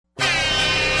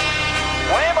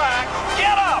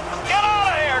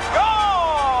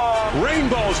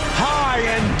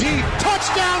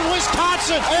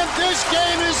Johnson, and this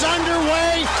game is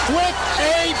underway with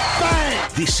a bang.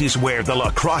 This is where the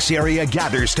La Crosse area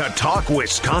gathers to talk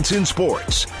Wisconsin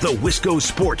sports. The Wisco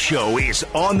Sports Show is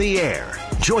on the air.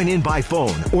 Join in by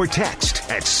phone or text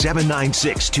at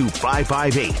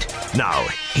 796-2558. Now,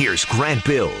 here's Grant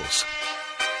Bills.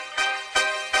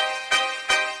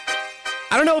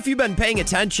 I don't know if you've been paying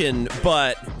attention,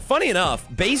 but funny enough,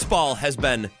 baseball has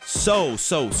been so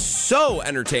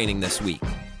entertaining this week.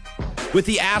 With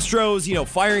the Astros,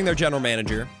 firing their general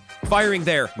manager, firing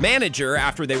their manager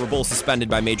after they were both suspended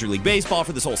by Major League Baseball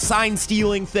for this whole sign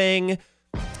stealing thing.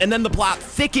 And then the plot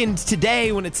thickened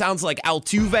today when it sounds like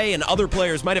Altuve and other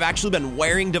players might have actually been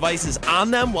wearing devices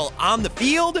on them while on the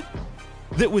field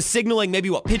that was signaling maybe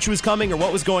what pitch was coming or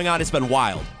what was going on. It's been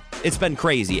wild. It's been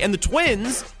crazy. And the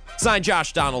Twins signed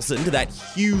Josh Donaldson to that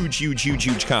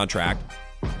huge contract.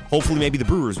 Hopefully maybe the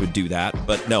Brewers would do that,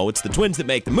 but no, it's the Twins that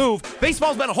make the move.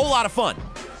 Baseball's been a whole lot of fun.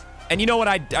 And you know what?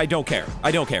 I don't care. I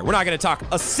don't care. We're not going to talk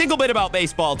a single bit about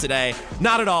baseball today.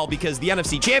 Not at all, because the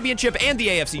NFC Championship and the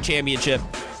AFC Championship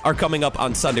are coming up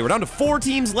on Sunday. We're down to 4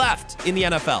 teams left in the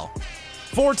NFL.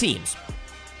 4 teams.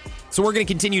 So we're going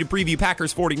to continue to preview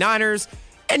Packers 49ers.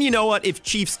 And you know what? If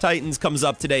Chiefs-Titans comes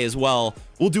up today as well,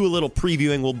 we'll do a little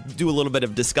previewing. We'll do a little bit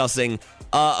of discussing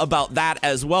about that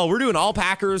as well. We're doing all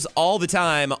Packers all the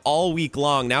time, all week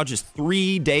long. Now just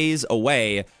 3 days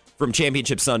away from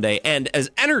Championship Sunday. And as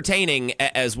entertaining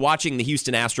as watching the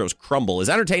Houston Astros crumble, as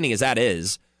entertaining as that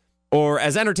is, or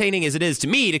as entertaining as it is to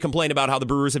me to complain about how the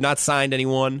Brewers have not signed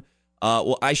anyone,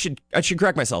 I should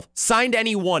correct myself. Signed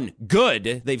anyone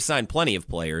good. They've signed plenty of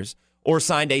players, or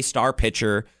signed a star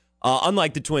pitcher.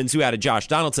 Unlike the Twins, who had a Josh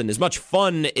Donaldson, as much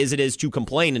fun as it is to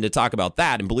complain and to talk about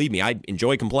that, and believe me, I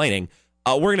enjoy complaining,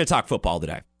 we're going to talk football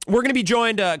today. We're going to be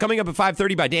joined coming up at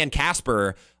 5:30 by Dan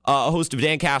Casper, a host of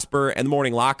Dan Casper and the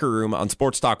Morning Locker Room on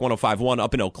Sports Talk 105.1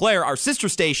 up in Eau Claire, our sister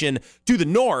station to the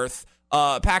north.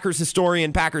 Packers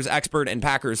historian, Packers expert, and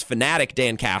Packers fanatic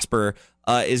Dan Casper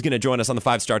is going to join us on the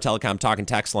 5-Star Telecom Talk and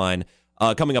Text line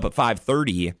coming up at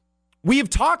 5:30. We have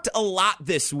talked a lot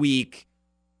this week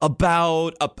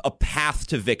about a path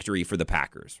to victory for the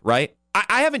Packers, right?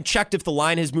 I haven't checked if the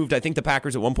line has moved. I think the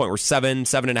Packers at one point were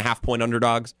 7.5 point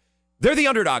underdogs. They're the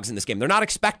underdogs in this game. They're not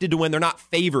expected to win. They're not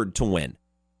favored to win.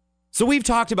 So we've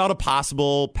talked about a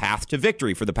possible path to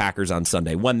victory for the Packers on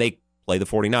Sunday when they play the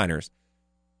 49ers.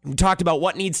 We talked about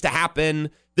what needs to happen,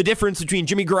 the difference between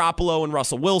Jimmy Garoppolo and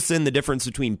Russell Wilson, the difference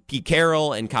between Pete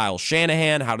Carroll and Kyle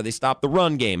Shanahan. How do they stop the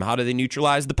run game? How do they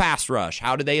neutralize the pass rush?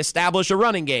 How do they establish a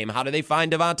running game? How do they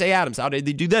find Davante Adams? How do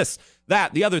they do this,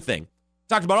 that, the other thing?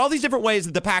 Talked about all these different ways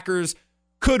that the Packers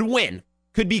could win,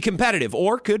 could be competitive,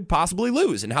 or could possibly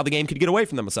lose, and how the game could get away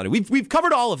from them on Sunday. We've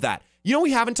covered all of that. You know what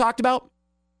we haven't talked about?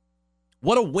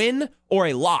 What a win or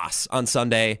a loss on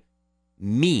Sunday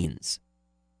means.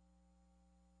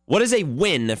 What is a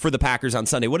win for the Packers on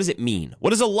Sunday? What does it mean? What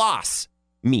does a loss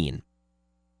mean?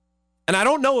 And I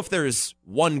don't know if there's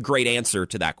one great answer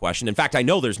to that question. In fact, I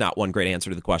know there's not one great answer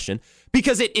to the question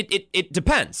because it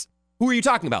depends. Who are you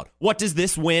talking about? What does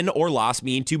this win or loss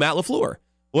mean to Matt LaFleur?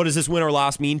 What does this win or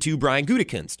loss mean to Brian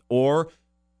Gutekunst? Or,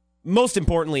 most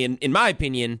importantly, in my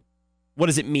opinion, what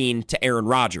does it mean to Aaron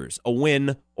Rodgers? A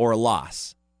win or a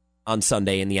loss on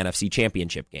Sunday in the NFC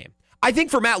Championship game? I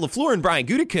think for Matt LaFleur and Brian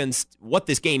Gutekunst, what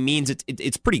this game means,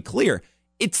 it's pretty clear.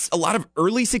 It's a lot of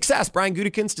early success. Brian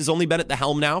Gutekunst has only been at the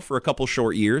helm now for a couple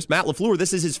short years. Matt LaFleur,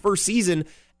 this is his first season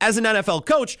as an NFL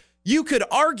coach. You could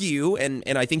argue, and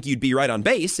I think you'd be right on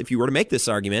base if you were to make this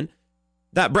argument,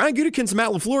 that Brian Gutekunst and Matt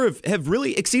LaFleur have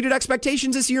really exceeded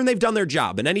expectations this year, and they've done their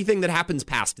job. And anything that happens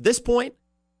past this point,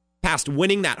 past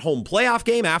winning that home playoff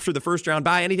game after the first round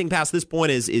bye, anything past this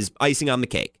point is icing on the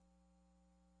cake.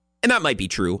 And that might be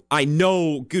true. I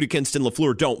know Gutekunst and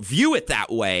LaFleur don't view it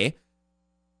that way,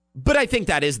 but I think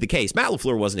that is the case. Matt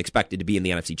LaFleur wasn't expected to be in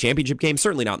the NFC Championship game,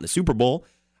 certainly not in the Super Bowl.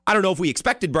 I don't know if we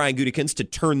expected Brian Gutekunst to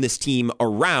turn this team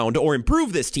around or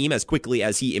improve this team as quickly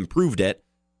as he improved it.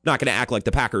 Not going to act like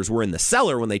the Packers were in the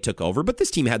cellar when they took over, but this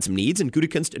team had some needs, and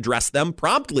Gutekunst addressed them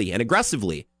promptly and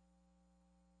aggressively.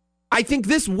 I think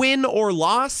this win or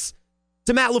loss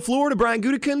to Matt LaFleur, to Brian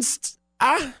Gutekunst,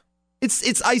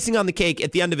 it's icing on the cake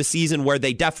at the end of a season where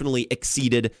they definitely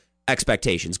exceeded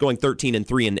expectations, going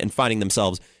 13-3 and finding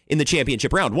themselves in the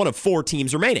championship round, one of 4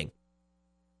 teams remaining.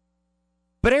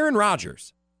 But Aaron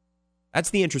Rodgers,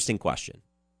 that's the interesting question.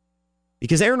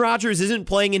 Because Aaron Rodgers isn't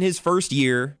playing in his first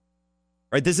year,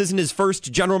 right? This isn't his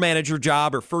first general manager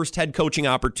job or first head coaching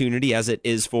opportunity as it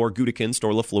is for Gutekunst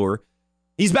or LaFleur.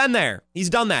 He's been there.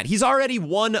 He's done that. He's already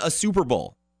won a Super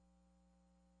Bowl.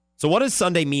 So what does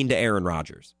Sunday mean to Aaron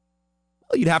Rodgers?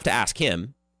 Well, you'd have to ask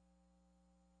him.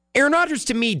 Aaron Rodgers,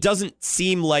 to me, doesn't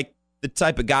seem like the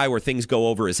type of guy where things go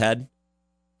over his head.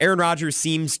 Aaron Rodgers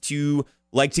seems to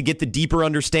like to get the deeper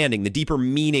understanding, the deeper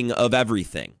meaning of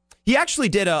everything. He actually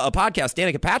did a podcast.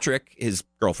 Danica Patrick, his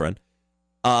girlfriend,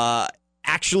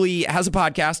 actually has a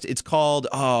podcast. It's called,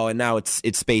 and now it's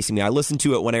spacing me. I listened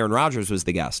to it when Aaron Rodgers was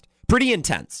the guest. Pretty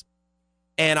intense.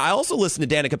 And I also listened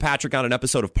to Danica Patrick on an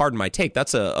episode of Pardon My Take.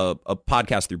 That's a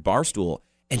podcast through Barstool.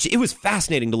 And it was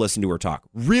fascinating to listen to her talk.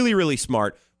 Really, really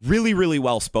smart, really, really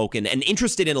well-spoken, and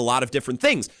interested in a lot of different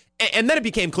things. And then it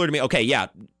became clear to me, okay, yeah,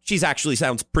 she's actually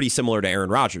sounds pretty similar to Aaron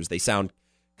Rodgers. They sound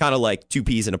kind of like two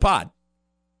peas in a pod.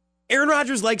 Aaron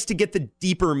Rodgers likes to get the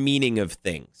deeper meaning of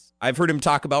things. I've heard him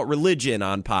talk about religion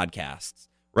on podcasts,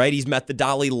 right? He's met the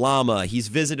Dalai Lama. He's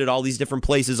visited all these different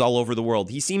places all over the world.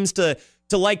 He seems to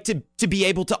like to be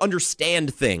able to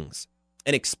understand things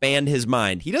and expand his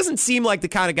mind. He doesn't seem like the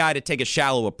kind of guy to take a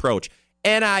shallow approach.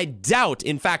 And I doubt,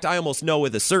 in fact, I almost know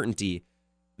with a certainty,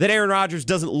 that Aaron Rodgers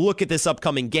doesn't look at this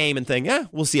upcoming game and think,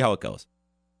 we'll see how it goes.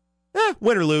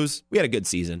 Win or lose, we had a good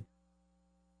season.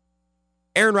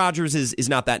 Aaron Rodgers is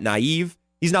not that naive.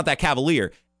 He's not that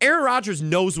cavalier. Aaron Rodgers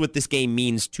knows what this game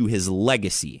means to his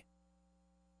legacy.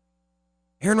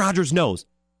 Aaron Rodgers knows.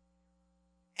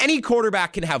 Any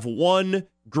quarterback can have one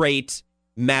great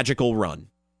magical run.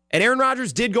 And Aaron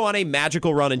Rodgers did go on a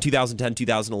magical run in 2010,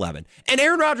 2011. And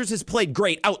Aaron Rodgers has played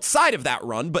great outside of that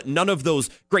run, but none of those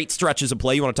great stretches of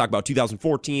play, you want to talk about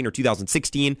 2014 or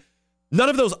 2016, none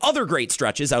of those other great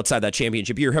stretches outside that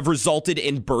championship year have resulted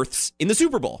in berths in the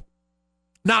Super Bowl.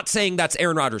 Not saying that's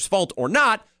Aaron Rodgers' fault or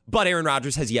not, but Aaron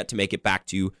Rodgers has yet to make it back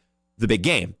to the big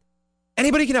game.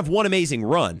 Anybody can have one amazing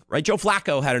run, right? Joe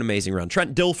Flacco had an amazing run.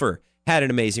 Trent Dilfer had an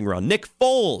amazing run. Nick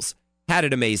Foles had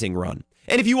an amazing run.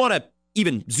 And if you want to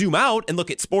even zoom out and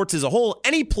look at sports as a whole,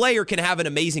 any player can have an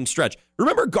amazing stretch.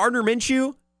 Remember Gardner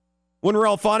Minshew? When we're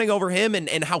all fawning over him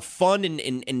and how fun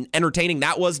and entertaining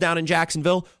that was down in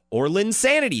Jacksonville? Or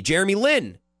Linsanity, Jeremy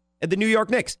Lin at the New York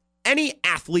Knicks. Any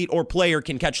athlete or player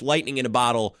can catch lightning in a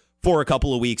bottle for a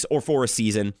couple of weeks or for a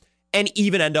season and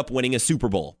even end up winning a Super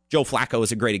Bowl. Joe Flacco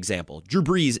is a great example. Drew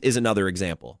Brees is another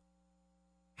example.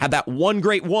 Had that one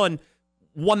great won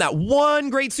that one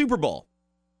great Super Bowl.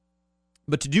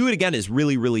 But to do it again is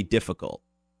really, really difficult.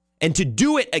 And to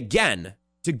do it again,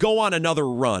 to go on another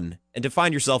run and to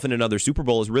find yourself in another Super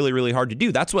Bowl is really, really hard to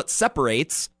do. That's what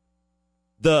separates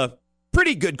the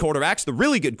pretty good quarterbacks, the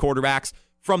really good quarterbacks,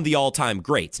 from the all-time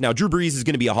greats. Now, Drew Brees is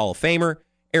going to be a Hall of Famer.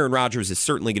 Aaron Rodgers is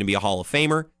certainly going to be a Hall of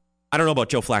Famer. I don't know about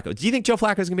Joe Flacco. Do you think Joe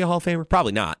Flacco is going to be a Hall of Famer?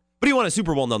 Probably not. But he won a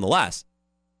Super Bowl nonetheless.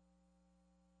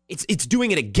 It's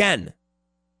doing it again.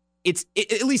 It's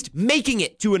at least making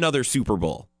it to another Super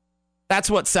Bowl. That's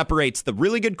what separates the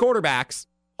really good quarterbacks,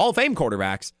 Hall of Fame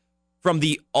quarterbacks, from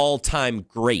the all-time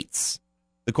greats.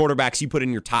 The quarterbacks you put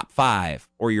in your top 5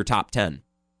 or your top 10.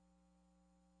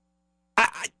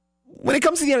 When it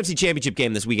comes to the NFC Championship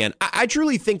game this weekend, I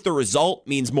truly think the result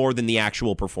means more than the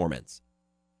actual performance.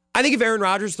 I think if Aaron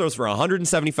Rodgers throws for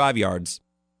 175 yards,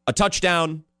 a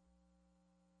touchdown,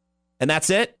 and that's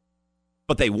it,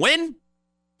 but they win,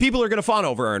 people are going to fawn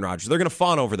over Aaron Rodgers. They're going to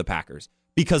fawn over the Packers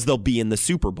because they'll be in the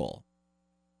Super Bowl.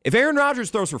 If Aaron Rodgers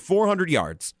throws for 400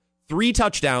 yards, 3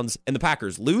 touchdowns, and the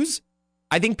Packers lose,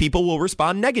 I think people will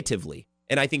respond negatively.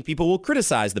 And I think people will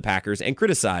criticize the Packers and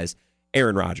criticize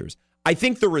Aaron Rodgers. I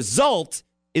think the result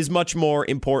is much more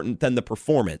important than the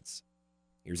performance.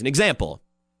 Here's an example.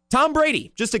 Tom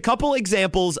Brady, just a couple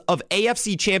examples of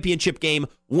AFC Championship game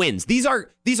wins. These are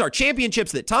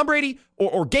championships that Tom Brady,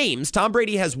 or games Tom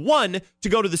Brady has won to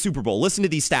go to the Super Bowl. Listen to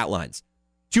these stat lines.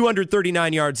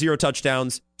 239 yards, 0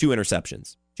 touchdowns, 2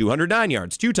 interceptions. 209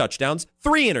 yards, 2 touchdowns,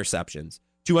 3 interceptions.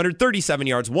 237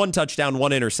 yards, 1 touchdown,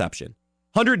 1 interception.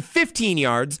 115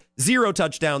 yards, 0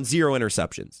 touchdowns, 0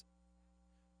 interceptions.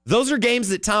 Those are games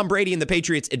that Tom Brady and the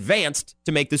Patriots advanced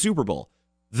to make the Super Bowl.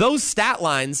 Those stat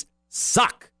lines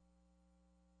suck.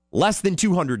 Less than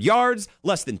 200 yards,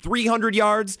 less than 300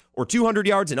 yards, or 200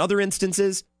 yards in other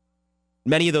instances.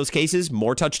 Many of those cases,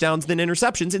 more touchdowns than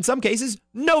interceptions. In some cases,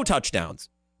 no touchdowns.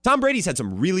 Tom Brady's had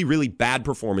some really, really bad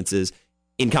performances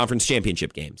in conference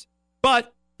championship games.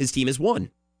 But his team has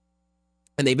won.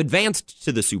 And they've advanced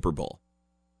to the Super Bowl.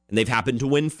 And they've happened to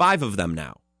win 5 of them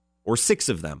now. Or 6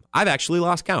 of them. I've actually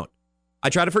lost count. I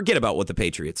try to forget about what the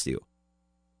Patriots do.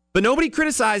 But nobody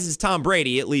criticizes Tom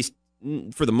Brady, at least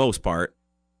for the most part,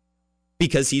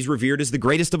 because he's revered as the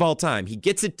greatest of all time. He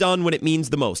gets it done when it means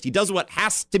the most. He does what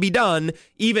has to be done,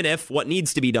 even if what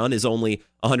needs to be done is only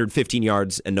 115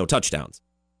 yards and no touchdowns.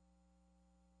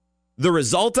 The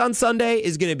result on Sunday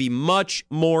is going to be much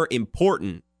more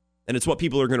important, and it's what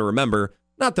people are going to remember,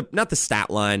 not the stat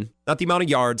line, not the amount of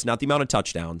yards, not the amount of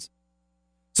touchdowns.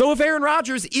 So if Aaron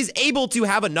Rodgers is able to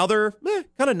have another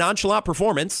kind of nonchalant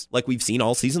performance like we've seen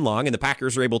all season long and the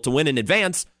Packers are able to win in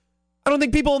advance, I don't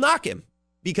think people will knock him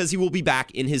because he will be back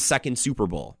in his second Super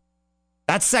Bowl.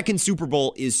 That second Super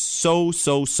Bowl is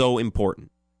so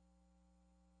important.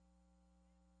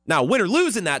 Now, win or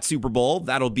lose in that Super Bowl,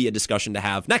 that'll be a discussion to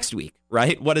have next week,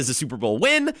 right? What is a Super Bowl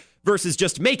win versus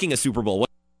just making a Super Bowl win?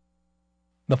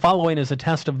 The following is a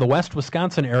test of the West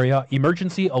Wisconsin Area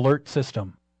Emergency Alert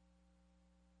System.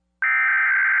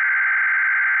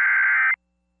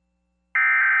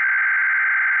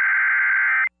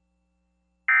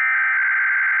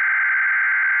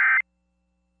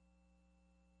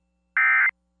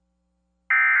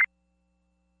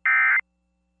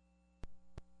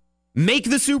 Make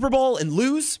the Super Bowl and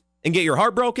lose and get your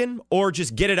heart broken, or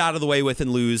just get it out of the way with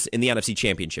and lose in the NFC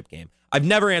Championship game? I've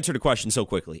never answered a question so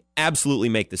quickly. Absolutely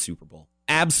make the Super Bowl.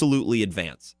 Absolutely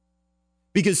advance.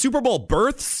 Because Super Bowl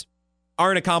berths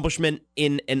are an accomplishment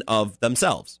in and of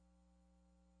themselves.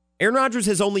 Aaron Rodgers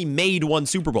has only made one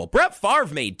Super Bowl. Brett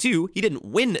Favre made two. He didn't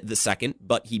win the second,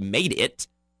 but he made it.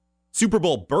 Super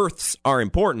Bowl berths are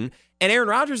important. And Aaron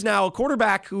Rodgers now a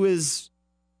quarterback who has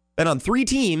been on 3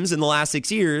 teams in the last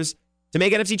 6 years to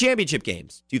make NFC Championship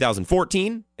games.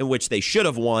 2014, in which they should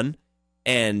have won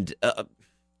and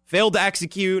failed to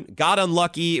execute, got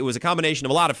unlucky. It was a combination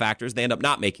of a lot of factors. They end up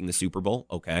not making the Super Bowl.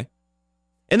 Okay.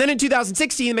 And then in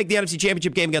 2016, they make the NFC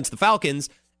Championship game against the Falcons.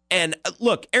 And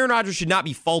look, Aaron Rodgers should not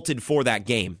be faulted for that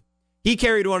game. He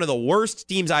carried one of the worst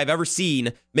teams I've ever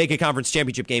seen make a conference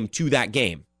championship game to that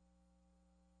game.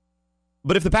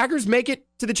 But if the Packers make it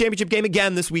to the championship game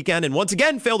again this weekend and once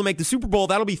again fail to make the Super Bowl,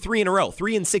 that'll be 3 in a row,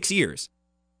 3 in 6 years.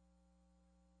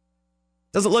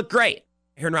 Doesn't look great.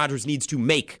 Aaron Rodgers needs to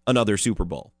make another Super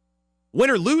Bowl. Win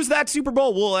or lose that Super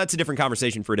Bowl, well, that's a different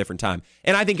conversation for a different time.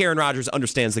 And I think Aaron Rodgers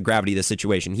understands the gravity of this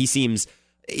situation. He seems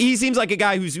like a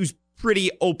guy who's pretty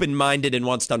open-minded and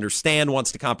wants to understand,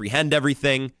 wants to comprehend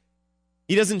everything.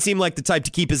 He doesn't seem like the type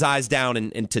to keep his eyes down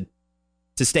and to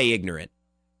stay ignorant.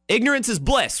 Ignorance is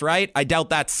bliss, right? I doubt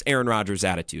that's Aaron Rodgers'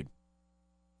 attitude.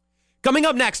 Coming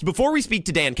up next, before we speak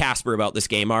to Dan Casper about this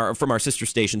game from our sister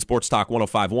station, Sports Talk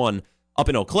 105.1 up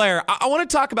in Eau Claire, I want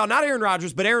to talk about not Aaron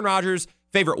Rodgers, but Aaron Rodgers'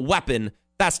 favorite weapon.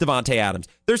 That's Davante Adams.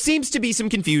 There seems to be some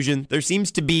confusion. There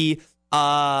seems to be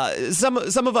some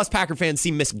of us Packer fans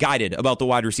seem misguided about the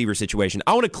wide receiver situation.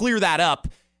 I want to clear that up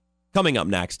coming up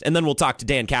next, and then we'll talk to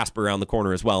Dan Casper around the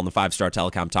corner as well in the 5-Star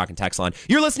Telecom Talk and Text line.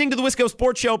 You're listening to the Wisco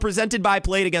Sports Show presented by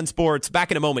Play It Again Sports. Back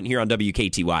in a moment here on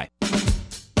WKTY.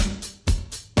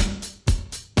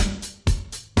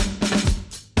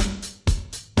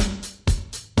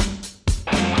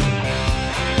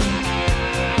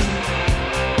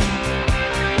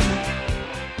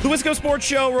 The Wisco Sports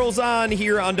Show rolls on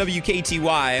here on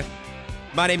WKTY.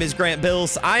 My name is Grant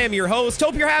Bills. I am your host.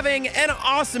 Hope you're having an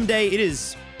awesome day. It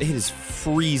is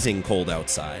freezing cold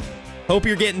outside. Hope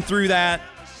you're getting through that.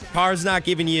 Car's not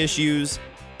giving you issues.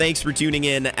 Thanks for tuning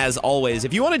in, as always.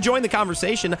 If you want to join the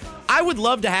conversation, I would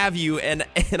love to have you, and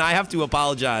I have to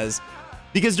apologize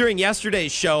because during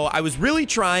yesterday's show, I was really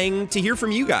trying to hear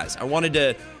from you guys. I wanted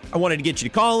to get you to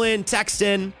call in, text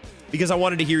in, because I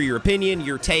wanted to hear your opinion,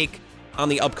 your take on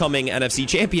the upcoming NFC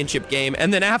Championship game.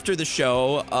 And then after the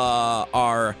show,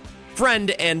 our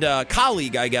friend and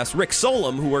colleague, I guess, Rick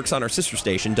Solom, who works on our sister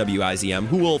station, WIZM,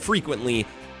 who will frequently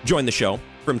join the show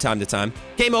from time to time,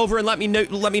 came over and let me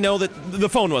know that the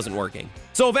phone wasn't working.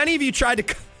 So if any of you tried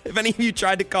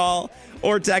to call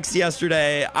or text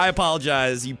yesterday, I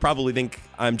apologize. You probably think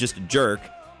I'm just a jerk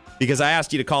because I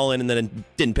asked you to call in and then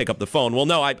didn't pick up the phone. Well,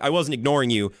 no, I wasn't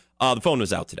ignoring you. The phone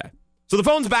was out today. So the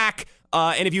phone's back.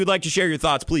 And if you would like to share your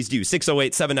thoughts, please do.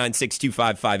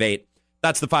 608-796-2558.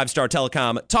 That's the 5-Star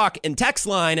Telecom Talk and Text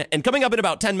line. And coming up in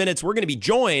about 10 minutes, we're going to be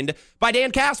joined by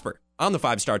Dan Casper on the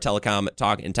 5-Star Telecom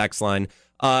Talk and Text line.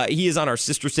 He is on our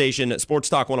sister station, Sports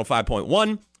Talk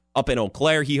 105.1 up in Eau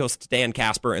Claire. He hosts Dan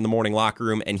Casper in the morning locker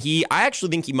room. And I actually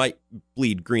think he might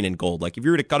bleed green and gold. Like if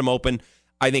you were to cut him open,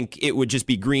 I think it would just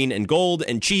be green and gold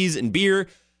and cheese and beer.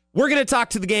 We're going to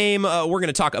talk to the game. We're going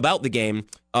to talk about the game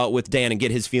with Dan and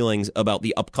get his feelings about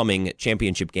the upcoming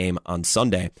championship game on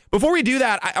Sunday. Before we do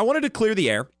that, I wanted to clear the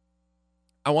air.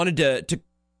 I wanted to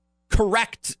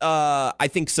correct, I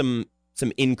think, some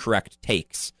incorrect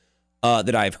takes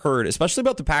that I've heard, especially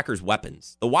about the Packers'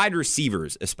 weapons, the wide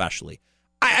receivers especially.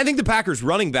 I think the Packers'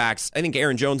 running backs, I think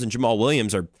Aaron Jones and Jamal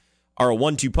Williams are a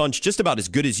 1-2 punch just about as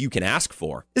good as you can ask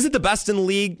for. Is it the best in the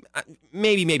league?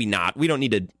 Maybe, maybe not. We don't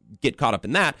need to get caught up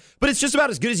in that, but it's just about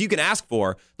as good as you can ask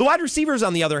for. The wide receivers,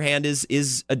 on the other hand,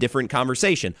 is a different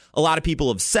conversation. A lot of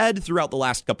people have said throughout the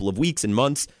last couple of weeks and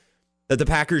months that the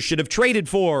Packers should have traded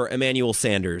for Emmanuel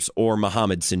Sanders or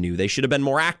Mohamed Sanu. They should have been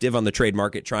more active on the trade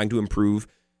market trying to improve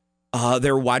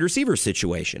their wide receiver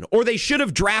situation. Or they should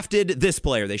have drafted this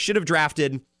player. They should have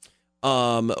drafted,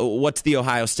 what's the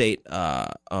Ohio State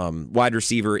wide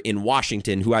receiver in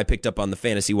Washington, who I picked up on the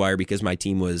fantasy wire because my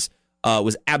team was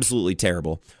absolutely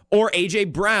terrible. Or A.J.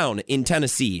 Brown in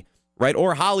Tennessee, right?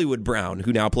 Or Hollywood Brown,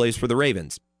 who now plays for the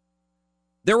Ravens.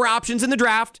 There were options in the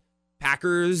draft.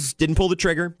 Packers didn't pull the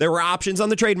trigger. There were options on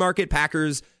the trade market.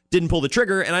 Packers didn't pull the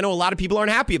trigger, and I know a lot of people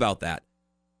aren't happy about that.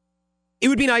 It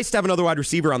would be nice to have another wide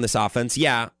receiver on this offense.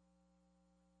 Yeah,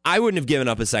 I wouldn't have given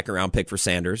up a second-round pick for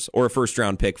Sanders or a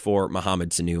first-round pick for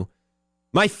Mohamed Sanu.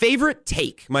 My favorite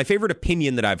take, my favorite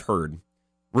opinion that I've heard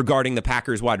regarding the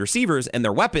Packers wide receivers and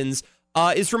their weapons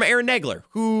is from Aaron Nagler,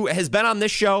 who has been on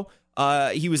this show.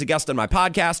 He was a guest on my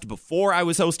podcast before I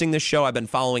was hosting this show. I've been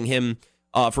following him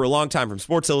for a long time, from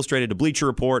Sports Illustrated to Bleacher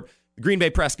Report, the Green Bay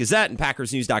Press Gazette, and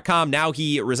PackersNews.com. Now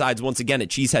he resides once again at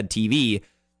Cheesehead TV,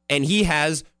 and he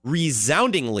has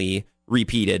resoundingly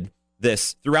repeated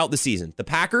this throughout the season. The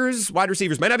Packers wide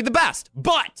receivers might not be the best,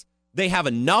 but they have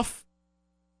enough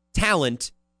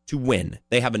talent to win.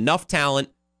 They have enough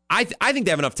talent. I think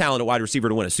they have enough talent at wide receiver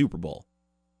to win a Super Bowl.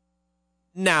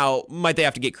 Now, might they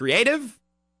have to get creative?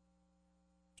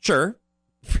 Sure.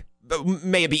 But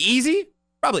may it be easy?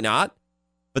 Probably not.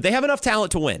 But they have enough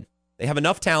talent to win. They have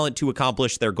enough talent to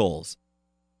accomplish their goals.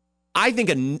 I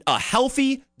think a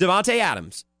healthy Davante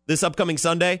Adams this upcoming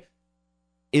Sunday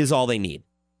is all they need.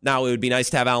 Now, it would be nice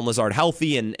to have Allen Lazard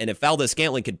healthy, and if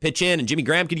Valdez-Scantling could pitch in and Jimmy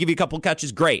Graham could give you a couple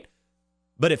catches, great.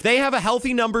 But if they have a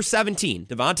healthy number 17,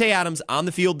 Davante Adams, on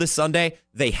the field this Sunday,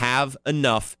 they have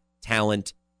enough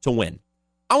talent to win.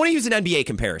 I want to use an NBA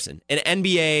comparison, an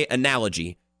NBA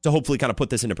analogy, to hopefully kind of put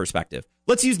this into perspective.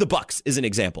 Let's use the Bucks as an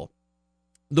example.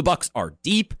 The Bucks are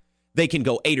deep. They can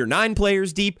go 8 or 9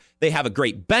 players deep. They have a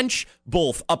great bench,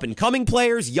 both up-and-coming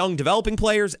players, young developing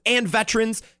players, and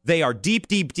veterans. They are deep,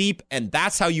 deep, deep, and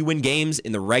that's how you win games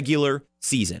in the regular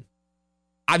season.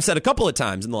 I've said a couple of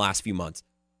times in the last few months,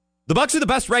 the Bucks are the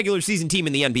best regular season team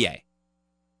in the NBA.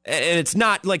 And it's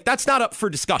not, like, that's not up for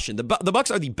discussion. The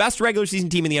Bucks are the best regular season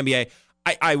team in the NBA.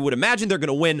 I would imagine they're going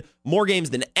to win more games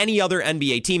than any other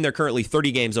NBA team. They're currently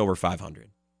 30 games over 500.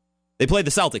 They played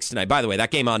the Celtics tonight, by the way, that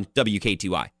game on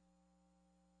WK2I.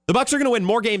 The Bucks are going to win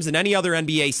more games than any other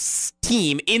NBA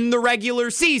team in the regular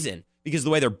season because of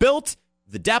the way they're built,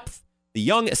 the depth, the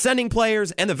young ascending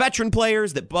players, and the veteran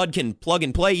players that Bud can plug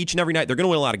and play each and every night. They're going to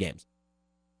win a lot of games.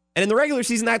 And in the regular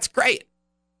season, that's great.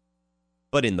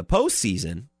 But in the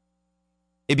postseason,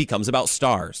 it becomes about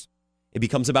stars. It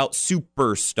becomes about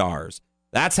superstars.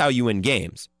 That's how you win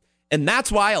games. And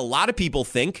that's why a lot of people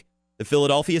think the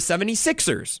Philadelphia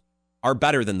 76ers are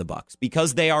better than the Bucks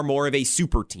because they are more of a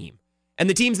super team. And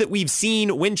the teams that we've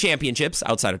seen win championships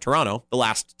outside of Toronto the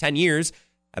last 10 years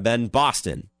have been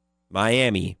Boston,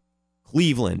 Miami,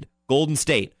 Cleveland, Golden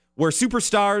State, where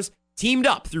superstars teamed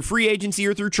up through free agency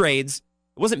or through trades.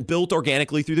 It wasn't built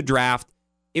organically through the draft.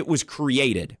 It was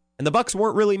created. And the Bucks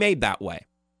weren't really made that way.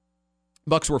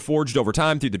 Bucks were forged over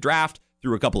time through the draft,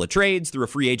 through a couple of trades, through a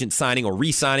free agent signing or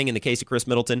re-signing in the case of Chris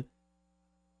Middleton.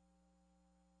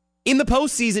 In the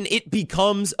postseason, it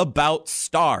becomes about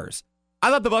stars. I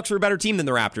thought the Bucks were a better team than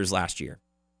the Raptors last year.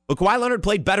 But Kawhi Leonard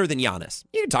played better than Giannis.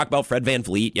 You can talk about Fred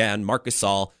VanVleet, and Marc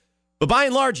Gasol. But by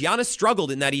and large, Giannis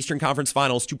struggled in that Eastern Conference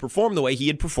Finals to perform the way he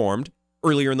had performed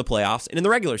earlier in the playoffs and in the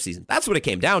regular season. That's what it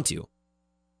came down to.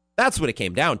 That's what it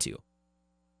came down to.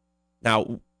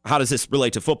 Now, how does this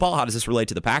relate to football? How does this relate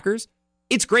to the Packers?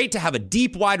 It's great to have a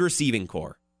deep wide receiving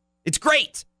core. It's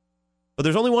great. But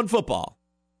there's only one football.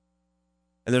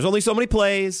 And there's only so many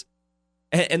plays.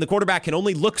 And the quarterback can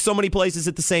only look so many places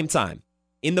at the same time.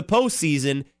 In the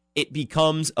postseason, it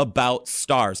becomes about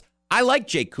stars. I like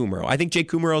Jake Kumerow. I think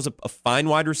Jake Kumerow is a fine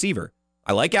wide receiver.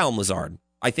 I like Allen Lazard.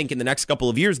 I think in the next couple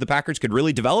of years, the Packers could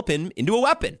really develop him into a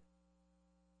weapon.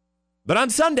 But on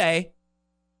Sunday,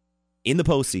 in the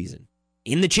postseason,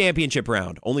 in the championship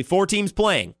round, only 4 teams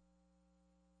playing.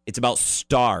 It's about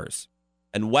stars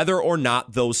and whether or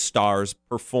not those stars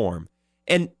perform.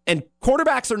 And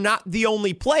quarterbacks are not the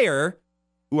only player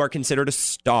who are considered a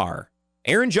star.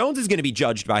 Aaron Jones is going to be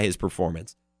judged by his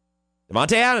performance.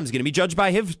 Davante Adams is going to be judged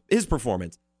by his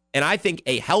performance. And I think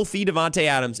a healthy Davante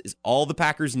Adams is all the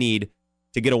Packers need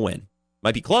to get a win.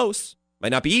 Might be close,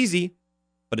 might not be easy,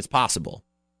 but it's possible.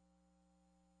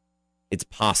 It's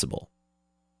possible.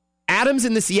 Adams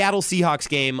in the Seattle Seahawks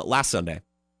game last Sunday.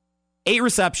 8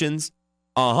 receptions,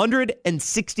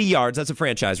 160 yards. That's a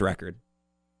franchise record.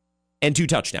 And 2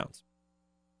 touchdowns.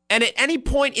 And at any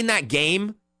point in that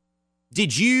game,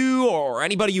 did you or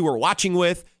anybody you were watching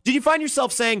with, did you find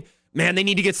yourself saying, Man, they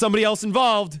need to get somebody else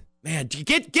involved. Man,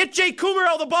 get Jake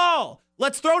Kumerow the ball.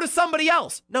 Let's throw to somebody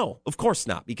else. No, of course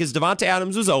not, because Davante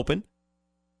Adams was open.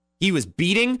 He was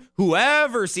beating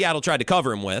whoever Seattle tried to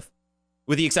cover him with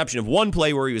the exception of one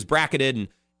play where he was bracketed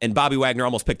and Bobby Wagner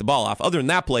almost picked the ball off. Other than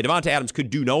that play, Davante Adams could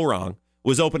do no wrong,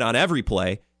 was open on every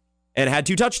play, and had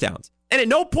 2 touchdowns. And at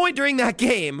no point during that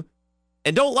game,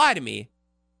 and don't lie to me,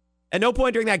 at no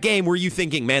point during that game were you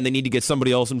thinking, man, they need to get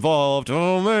somebody else involved.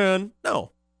 Oh, man.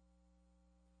 No.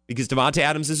 Because Davante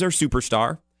Adams is their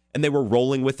superstar, and they were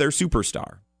rolling with their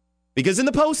superstar. Because in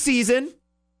the postseason,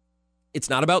 it's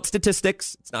not about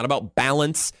statistics. It's not about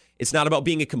balance. It's not about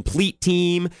being a complete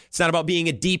team. It's not about being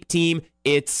a deep team.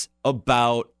 It's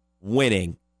about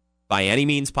winning by any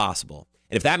means possible.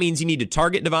 And if that means you need to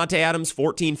target Davante Adams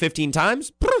 14, 15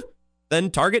 times,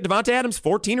 then target Davante Adams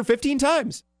 14 or 15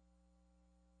 times.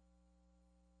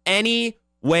 Any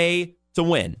way to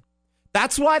win.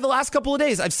 That's why the last couple of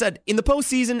days I've said in the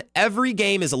postseason, every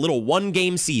game is a little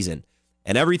one-game season.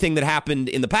 And everything that happened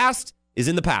in the past is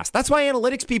in the past. That's why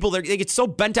analytics people, they get so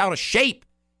bent out of shape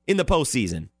in the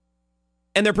postseason.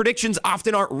 And their predictions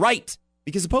often aren't right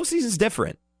because the postseason is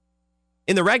different.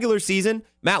 In the regular season,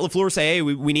 Matt LaFleur say, hey,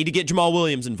 we need to get Jamal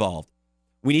Williams involved.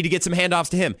 We need to get some handoffs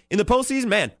to him. In the postseason,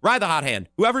 man, ride the hot hand.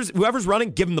 Whoever's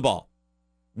running, give him the ball.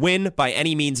 Win by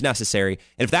any means necessary.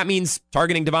 And if that means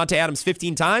targeting Davante Adams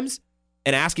 15 times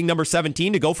and asking number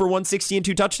 17 to go for 160 and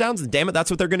 2 touchdowns, then damn it, that's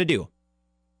what they're going to do.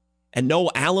 And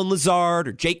no Allen Lazard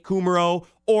or Jake Kumerow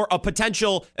or a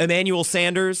potential Emmanuel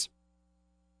Sanders,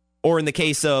 or in the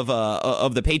case of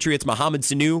the Patriots, Mohamed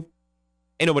Sanu,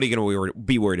 ain't nobody going to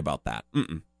be worried about that.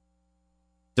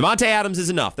 Davante Adams is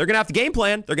enough. They're going to have to game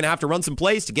plan. They're going to have to run some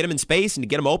plays to get him in space and to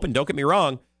get him open. Don't get me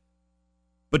wrong.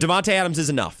 But Davante Adams is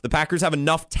enough. The Packers have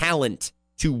enough talent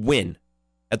to win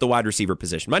at the wide receiver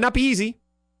position. Might not be easy,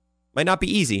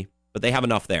 but they have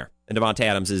enough there. And Davante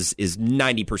Adams is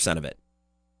 90% of it.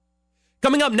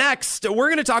 Coming up next, we're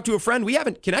going to talk to a friend we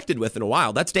haven't connected with in a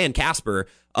while. That's Dan Casper.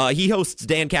 He hosts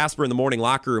Dan Casper in the Morning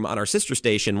Locker Room on our sister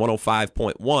station,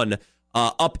 105.1,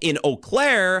 up in Eau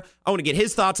Claire. I want to get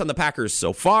his thoughts on the Packers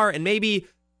so far and maybe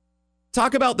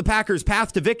talk about the Packers'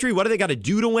 path to victory. What do they got to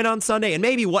do to win on Sunday? And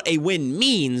maybe what a win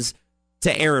means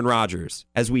to Aaron Rodgers,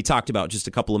 as we talked about just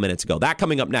a couple of minutes ago. That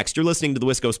coming up next. You're listening to the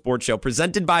Wisco Sports Show,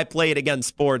 presented by Play It Again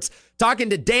Sports. Talking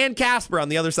to Dan Casper on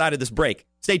the other side of this break.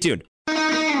 Stay tuned.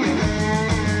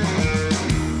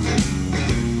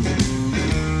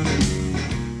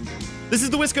 This is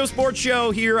the Wisco Sports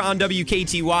Show here on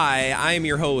WKTY. I am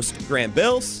your host, Grant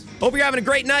Bills. Hope you're having a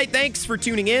great night. Thanks for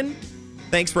tuning in.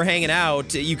 Thanks for hanging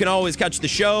out. You can always catch the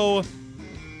show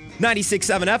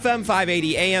 96.7 FM,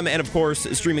 580 AM, and of course,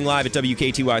 streaming live at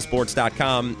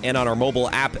WKTYSports.com and on our mobile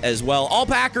app as well. All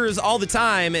Packers all the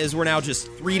time, as we're now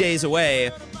just 3 days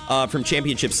away from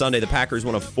Championship Sunday. The Packers,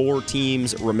 one of 4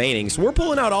 teams remaining. So we're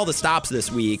pulling out all the stops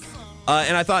this week,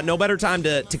 and I thought no better time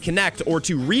to connect or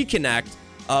to reconnect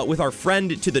with our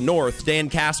friend to the north, Dan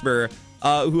Casper,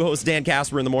 who hosts Dan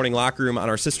Casper in the Morning Locker Room on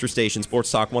our sister station, Sports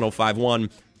Talk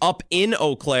 105.1, up in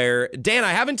Eau Claire. Dan,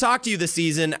 I haven't talked to you this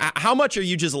season. How much are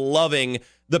you just loving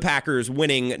the Packers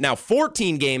winning now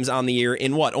 14 games on the year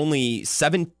in only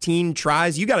 17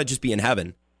 tries? You got to just be in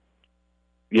heaven.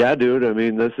 Yeah, dude. I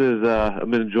mean, this is,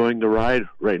 I'm enjoying the ride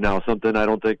right now, something I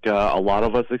don't think a lot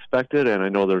of us expected. And I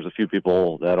know there's a few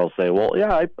people that'll say, well,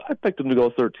 yeah, I picked them to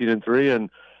go 13-3 and,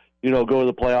 go to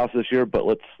the playoffs this year, but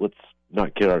let's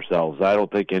not kid ourselves. I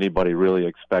don't think anybody really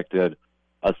expected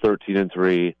a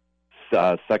 13-3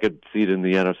 second seed in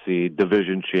the NFC,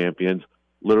 division champions,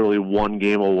 literally one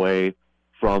game away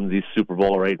from the Super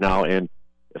Bowl right now. And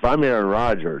if I'm Aaron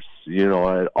Rodgers,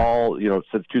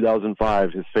 since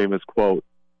 2005, his famous quote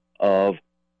of,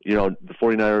 the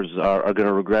 49ers are going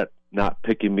to regret not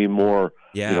picking me more,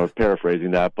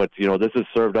 paraphrasing that. But, this is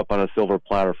served up on a silver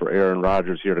platter for Aaron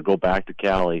Rodgers here to go back to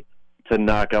Cali to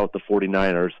knock out the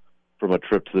 49ers from a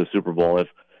trip to the Super Bowl.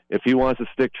 If he wants to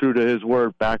stick true to his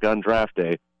word back on draft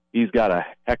day, he's got a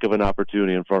heck of an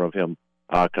opportunity in front of him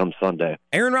come Sunday.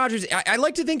 Aaron Rodgers, I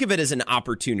like to think of it as an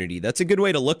opportunity. That's a good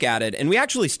way to look at it. And we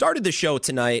actually started the show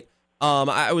tonight.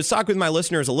 I was talking with my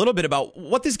listeners a little bit about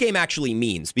what this game actually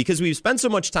means, because we've spent so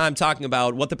much time talking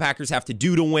about what the Packers have to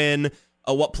do to win,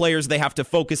 what players they have to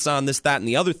focus on, this, that, and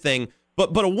the other thing.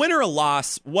 But a win or a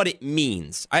loss, what it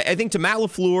means. I think to Matt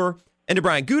LaFleur and to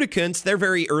Brian Gutekunst, they're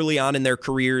very early on in their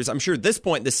careers. I'm sure at this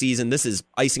point in the season, this is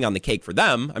icing on the cake for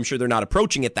them. I'm sure they're not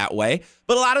approaching it that way.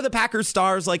 But a lot of the Packers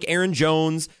stars like Aaron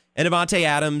Jones and Davante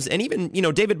Adams and even,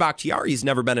 David Bakhtiari's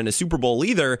never been in a Super Bowl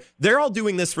either. They're all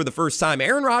doing this for the first time.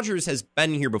 Aaron Rodgers has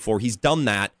been here before. He's done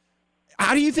that.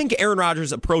 How do you think Aaron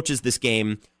Rodgers approaches this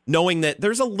game, knowing that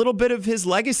there's a little bit of his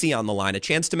legacy on the line, a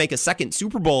chance to make a second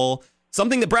Super Bowl,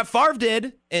 something that Brett Favre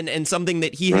did, and something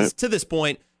that he has, to this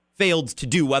point, failed to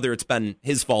do, whether it's been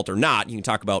his fault or not. You can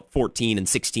talk about 14 and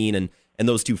 16 and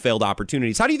those two failed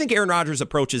opportunities. How do you think Aaron Rodgers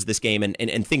approaches this game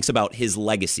and thinks about his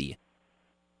legacy?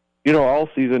 All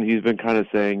season he's been kind of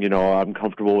saying, I'm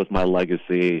comfortable with my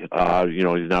legacy. He's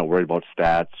not worried about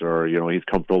stats or, he's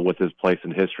comfortable with his place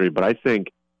in history. But I think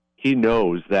he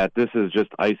knows that this is just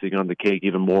icing on the cake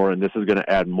even more, and this is going to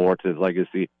add more to his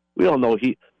legacy. We all know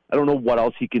I don't know what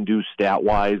else he can do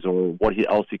stat-wise or what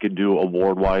else he can do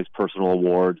award-wise, personal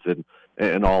awards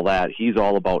and all that. He's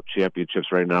all about championships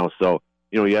right now. So,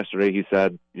 yesterday he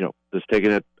said, just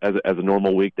taking it as a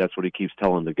normal week. That's what he keeps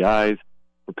telling the guys.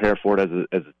 Prepare for it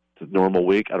as a normal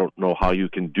week. I don't know how you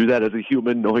can do that as a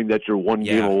human, knowing that you're one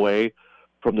game away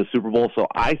from the Super Bowl. So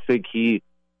I think he's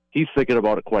thinking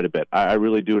about it quite a bit. I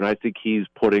really do, and I think he's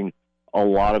putting a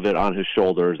lot of it on his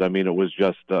shoulders. I mean, it was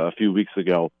just a few weeks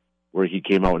ago where he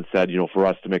came out and said, for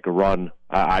us to make a run,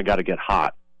 I got to get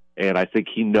hot. And I think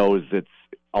he knows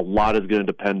a lot is going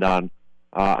to depend on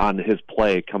his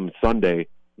play come Sunday,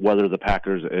 whether the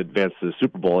Packers advance to the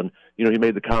Super Bowl. And, he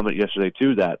made the comment yesterday,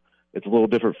 too, that it's a little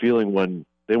different feeling when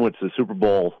they went to the Super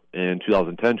Bowl in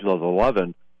 2010,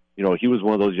 2011. He was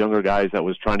one of those younger guys that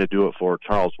was trying to do it for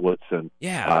Charles Woodson,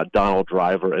 Donald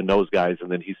Driver, and those guys.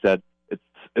 And then he said,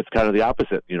 it's kind of the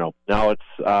opposite. Now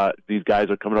it's these guys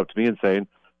are coming up to me and saying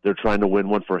they're trying to win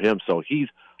one for him. So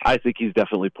I think he's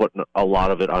definitely putting a lot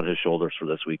of it on his shoulders for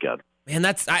this weekend. Man,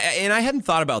 I hadn't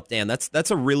thought about Dan.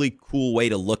 That's a really cool way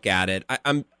to look at it.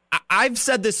 I've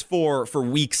said this for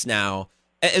weeks now.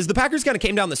 As the Packers kind of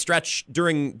came down the stretch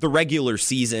during the regular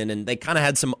season, and they kind of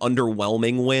had some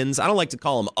underwhelming wins. I don't like to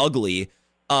call them ugly,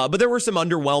 but there were some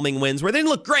underwhelming wins where they didn't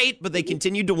look great, but they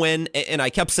continued to win. And I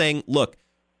kept saying, look,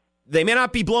 they may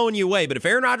not be blowing you away, but if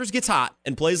Aaron Rodgers gets hot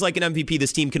and plays like an MVP,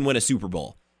 this team can win a Super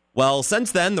Bowl. Well,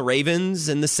 since then, the Ravens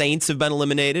and the Saints have been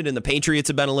eliminated, and the Patriots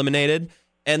have been eliminated,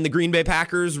 and the Green Bay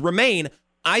Packers remain.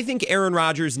 I think Aaron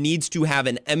Rodgers needs to have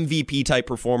an MVP-type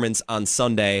performance on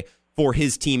Sunday for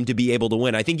his team to be able to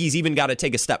win. I think he's even got to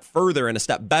take a step further and a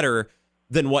step better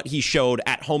than what he showed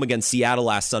at home against Seattle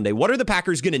last Sunday. What are the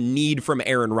Packers going to need from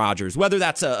Aaron Rodgers? Whether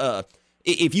that's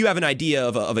if you have an idea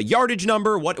of a yardage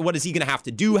number, what is he going to have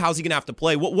to do? How's he going to have to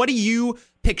play? What do you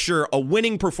picture a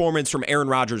winning performance from Aaron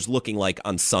Rodgers looking like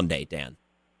on Sunday, Dan?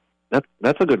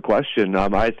 That's a good question.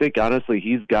 I think, honestly,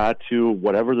 he's got to,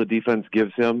 whatever the defense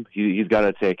gives him, he's got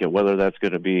to take it, whether that's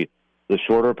going to be the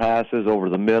shorter passes over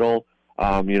the middle.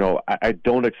 I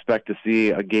don't expect to see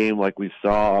a game like we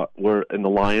saw where in the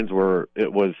Lions where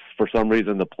it was, for some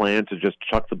reason, the plan to just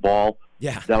chuck the ball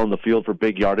down the field for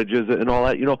big yardages and all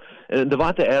that. And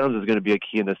Devontae Adams is going to be a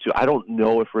key in this, too. I don't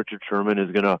know if Richard Sherman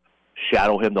is going to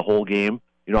shadow him the whole game.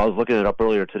 I was looking it up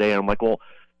earlier today, and I'm like, well,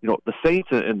 the Saints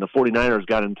and the 49ers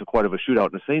got into quite of a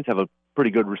shootout, and the Saints have a pretty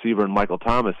good receiver in Michael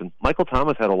Thomas, and Michael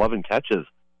Thomas had 11 catches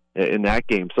in that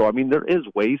game. So, I mean, there is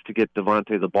ways to get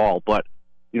Devontae the ball, but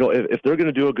if they're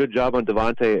going to do a good job on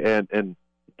Devontae and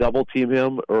double team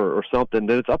him or something,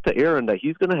 then it's up to Aaron that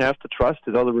he's going to have to trust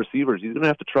his other receivers. He's going to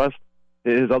have to trust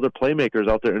his other playmakers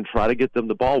out there and try to get them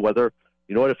the ball, whether,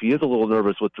 if he is a little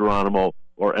nervous with Geronimo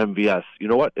or MVS,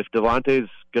 if Devontae's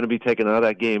going to be taken out of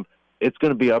that game, it's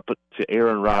going to be up to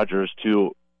Aaron Rodgers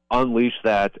to unleash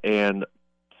that and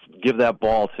give that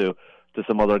ball to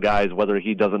some other guys, whether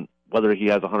he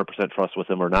has 100% trust with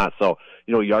him or not. So,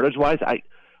 yardage-wise, I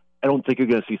don't think you're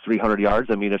going to see 300 yards.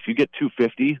 I mean, if you get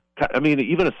 250,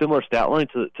 even a similar stat line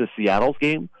to Seattle's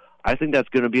game, I think that's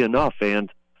going to be enough. And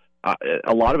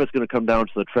a lot of it's going to come down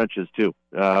to the trenches, too.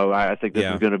 I think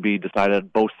this is going to be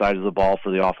decided both sides of the ball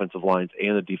for the offensive lines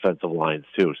and the defensive lines,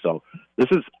 too. So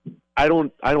I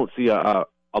don't see a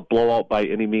blowout by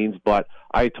any means, but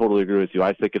I totally agree with you.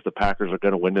 I think if the Packers are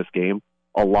going to win this game,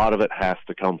 a lot of it has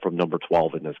to come from number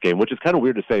 12 in this game, which is kind of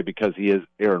weird to say because he is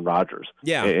Aaron Rodgers,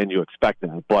 and you expect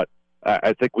that. But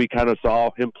I think we kind of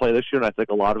saw him play this year, and I think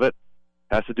a lot of it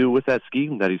has to do with that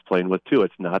scheme that he's playing with, too.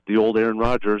 It's not the old Aaron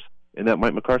Rodgers in that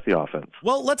Mike McCarthy offense.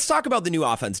 Well, let's talk about the new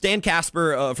offense. Dan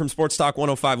Casper from Sports Talk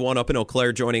 105.1 up in Eau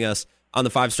Claire joining us on the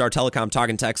 5-Star Telecom Talk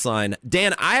and Text line.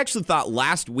 Dan, I actually thought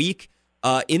last week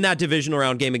in that divisional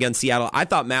round game against Seattle, I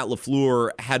thought Matt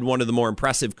LaFleur had one of the more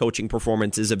impressive coaching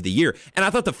performances of the year. And I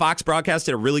thought the Fox broadcast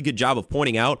did a really good job of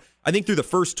pointing out, I think through the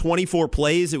first 24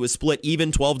 plays, it was split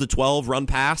even 12-12 run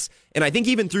pass. And I think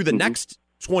even through the next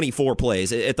 24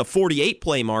 plays, at the 48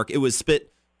 play mark, it was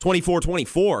split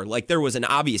 24-24. Like there was an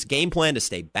obvious game plan to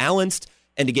stay balanced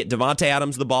and to get Devontae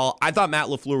Adams the ball. I thought Matt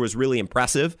LaFleur was really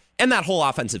impressive. And that whole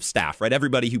offensive staff, right?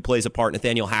 Everybody who plays a part,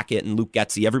 Nathaniel Hackett and Luke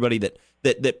Getsy, everybody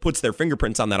that puts their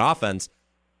fingerprints on that offense.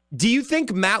 Do you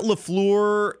think Matt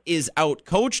LaFleur is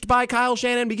outcoached by Kyle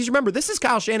Shanahan? Because remember, this is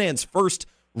Kyle Shanahan's first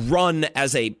run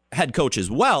as a head coach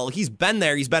as well. He's been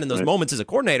there. He's been in those moments as a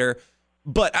coordinator.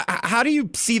 But how do you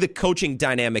see the coaching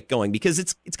dynamic going? Because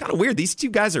it's kind of weird. These two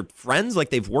guys are friends, like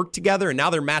they've worked together, and now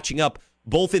they're matching up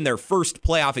both in their first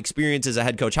playoff experience as a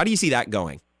head coach. How do you see that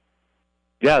going?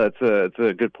 Yeah, that's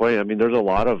a good point. I mean, there's a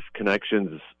lot of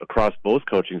connections across both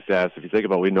coaching staffs. If you think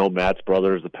about it, we know Matt's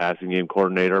brother is the passing game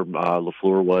coordinator.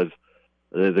 LaFleur was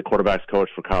the quarterback's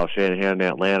coach for Kyle Shanahan in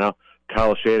Atlanta.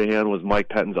 Kyle Shanahan was Mike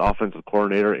Pettine's offensive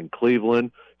coordinator in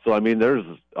Cleveland. So, I mean, there's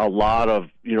a lot of,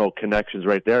 connections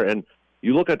right there. And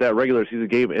you look at that regular season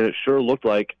game, and it sure looked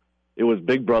like it was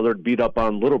big brother beat up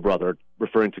on little brother,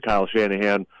 referring to Kyle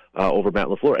Shanahan over Matt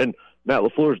LaFleur. And Matt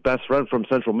LaFleur's best friend from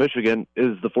Central Michigan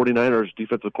is the 49ers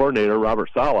defensive coordinator, Robert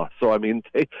Saleh. So, I mean,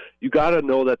 you got to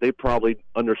know that they probably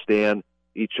understand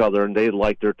each other, and they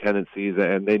like their tendencies,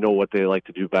 and they know what they like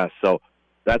to do best. So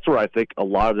that's where I think a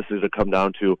lot of this is going to come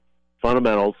down to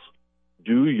fundamentals.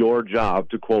 Do your job,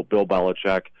 to quote Bill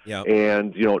Belichick,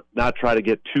 and, not try to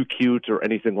get too cute or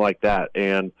anything like that.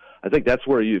 And I think that's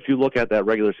where if you look at that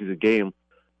regular season game,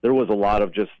 there was a lot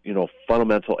of just,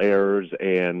 fundamental errors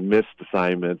and missed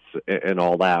assignments and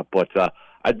all that. But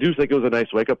I do think it was a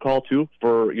nice wake-up call, too,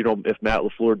 for, if Matt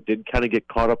LaFleur did kind of get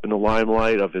caught up in the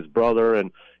limelight of his brother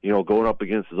and, going up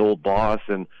against his old boss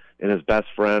and his best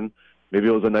friend. Maybe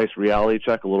it was a nice reality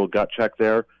check, a little gut check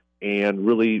there, and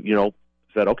really,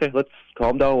 said, okay, let's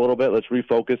calm down a little bit, let's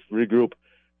refocus, regroup,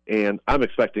 and I'm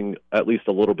expecting at least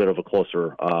a little bit of a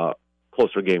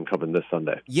closer game coming this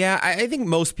Sunday. Yeah, I think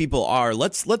most people are.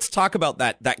 Let's talk about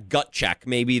that gut check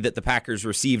maybe that the Packers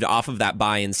received off of that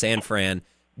bye in San Fran.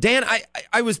 Dan,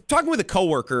 I was talking with a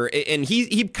coworker, and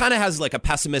he kind of has like a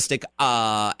pessimistic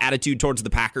attitude towards the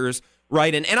Packers,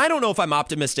 right? And I don't know if I'm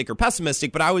optimistic or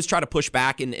pessimistic, but I always try to push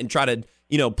back and try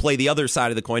to play the other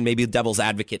side of the coin, maybe the devil's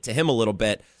advocate to him a little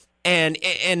bit. And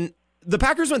the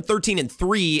Packers went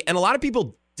 13-3, and a lot of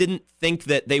people didn't think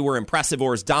that they were impressive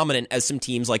or as dominant as some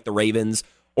teams like the Ravens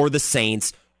or the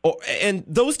Saints. And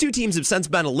those two teams have since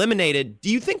been eliminated.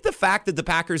 Do you think the fact that the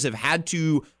Packers have had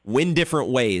to win different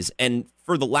ways and,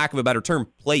 for the lack of a better term,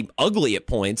 play ugly at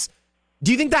points,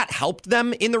 do you think that helped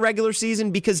them in the regular season?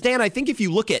 Because, Dan, I think if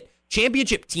you look at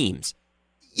championship teams,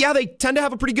 yeah, they tend to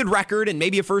have a pretty good record and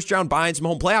maybe a first-round bye in some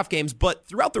home playoff games, but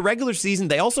throughout the regular season,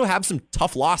 they also have some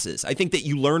tough losses, I think, that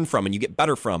you learn from and you get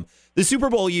better from. The Super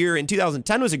Bowl year in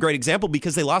 2010 was a great example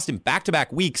because they lost in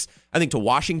back-to-back weeks, I think, to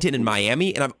Washington and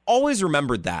Miami, and I've always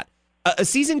remembered that. A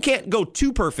season can't go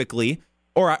too perfectly,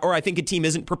 or I think a team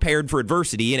isn't prepared for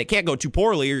adversity, and it can't go too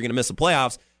poorly or you're going to miss the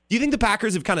playoffs. Do you think the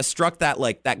Packers have kind of struck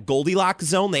that Goldilocks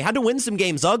zone? They had to win some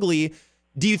games ugly.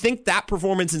 Do you think that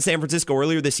performance in San Francisco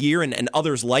earlier this year and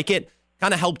others like it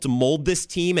kind of helped mold this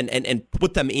team and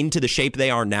put them into the shape they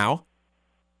are now?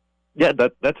 Yeah,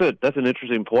 that's an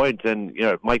interesting point. And,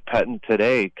 Mike Pettine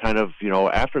today kind of,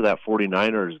 after that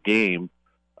 49ers game,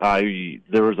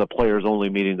 there was a players-only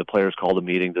meeting. The players called a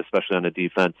meeting, especially on the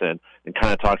defense, and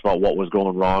kind of talked about what was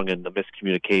going wrong and the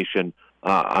miscommunication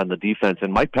on the defense.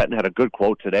 And Mike Pettine had a good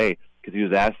quote today because he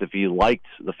was asked if he liked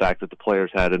the fact that the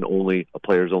players had a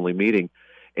players-only meeting.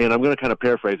 And I'm going to kind of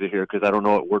paraphrase it here because I don't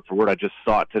know it word for word. I just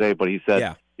saw it today, but he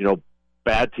said,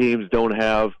 bad teams don't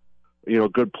have,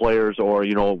 good players, or,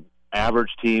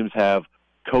 average teams have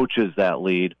coaches that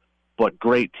lead, but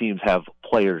great teams have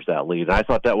players that lead. And I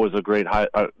thought that was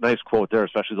a nice quote there,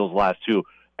 especially those last two.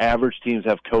 Average teams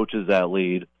have coaches that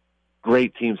lead.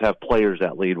 Great teams have players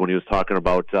that lead, when he was talking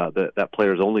about that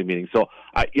players-only meeting. So,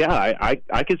 I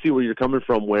can see where you're coming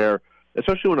from, where,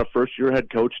 especially when a first-year head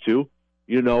coach, too,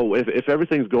 if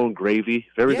everything's going gravy,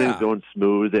 if everything's going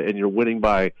smooth, and you're winning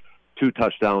by 2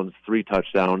 touchdowns, 3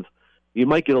 touchdowns, you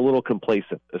might get a little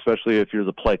complacent, especially if you're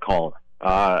the play caller,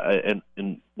 and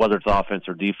whether it's offense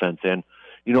or defense. And,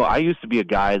 I used to be a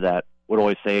guy that would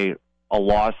always say a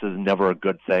loss is never a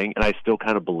good thing, and I still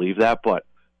kind of believe that. But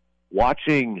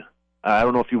watching, I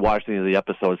don't know if you watched any of the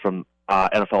episodes from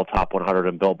NFL Top 100,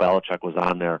 and Bill Belichick was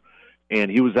on there,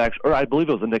 and he was actually, or I believe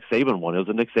it was a Nick Saban one. It was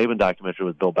a Nick Saban documentary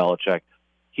with Bill Belichick.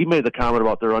 He made the comment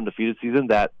about their undefeated season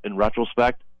that, in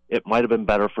retrospect, it might have been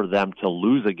better for them to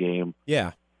lose a game.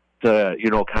 Yeah. To,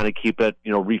 kind of keep it,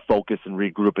 refocus and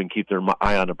regroup and keep their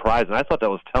eye on the prize. And I thought that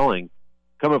was telling,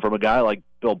 coming from a guy like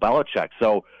Bill Belichick.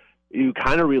 So you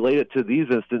kind of relate it to these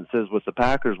instances with the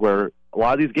Packers, where a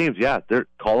lot of these games, they're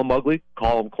call them ugly,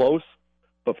 call them close.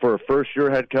 But for a first-year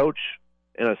head coach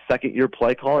and a second-year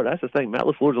play caller, that's the thing. Matt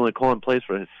LaFleur's only calling plays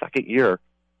for his second year.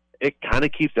 It kind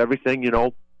of keeps everything,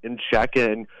 in check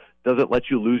and doesn't let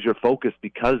you lose your focus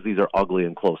because these are ugly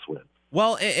and close wins.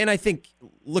 Well, and I think,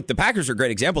 look, the Packers are a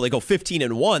great example. They go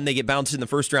 15-1, they get bounced in the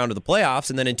first round of the playoffs,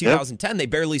 and then in 2010 they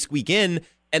barely squeak in,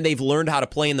 and they've learned how to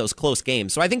play in those close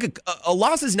games. So I think a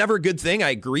loss is never a good thing. I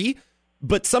agree,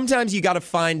 but sometimes you got to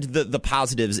find the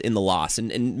positives in the loss,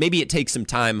 and maybe it takes some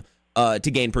time to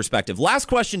gain perspective. Last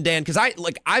question, Dan, because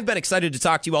I've been excited to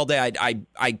talk to you all day.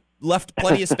 I left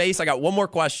plenty of space. I got one more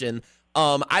question.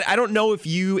 I don't know if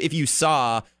you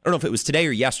saw, I don't know if it was today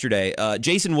or yesterday,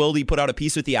 Jason Wilde put out a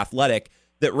piece with The Athletic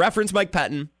that referenced Mike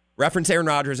Pettin, referenced Aaron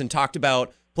Rodgers, and talked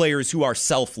about players who are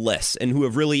selfless and who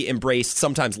have really embraced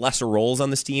sometimes lesser roles on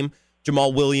this team.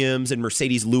 Jamal Williams and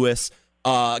Mercedes Lewis,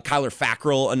 Kyler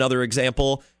Fackrell, another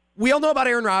example. We all know about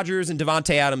Aaron Rodgers and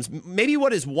Devontae Adams. Maybe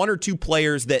what is one or two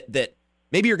players that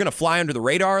maybe you're going to fly under the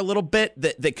radar a little bit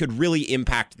that could really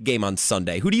impact the game on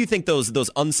Sunday? Who do you think those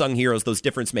unsung heroes, those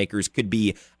difference makers could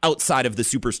be outside of the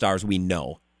superstars we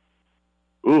know?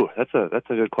 Ooh, that's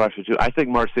a good question too. I think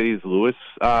Mercedes Lewis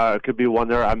could be one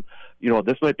there.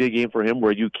 This might be a game for him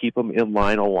where you keep him in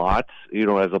line a lot,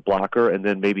 as a blocker, and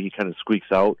then maybe he kind of squeaks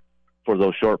out for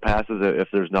those short passes if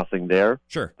there's nothing there.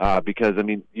 Sure. Because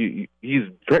he's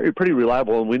pretty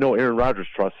reliable, and we know Aaron Rodgers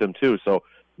trusts him too. So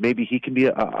maybe he can be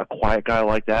a quiet guy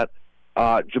like that.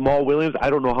 Jamal Williams,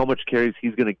 I don't know how much carries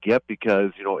he's going to get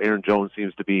because, Aaron Jones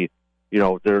seems to be,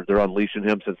 they're unleashing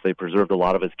him since they preserved a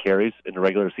lot of his carries in the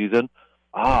regular season.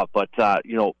 But I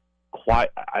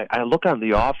look on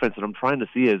the offense and I'm trying to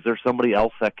see, is there somebody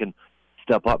else that can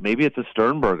step up? Maybe it's a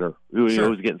Sternberger who's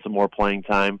getting some more playing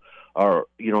time or,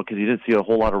 because you didn't see a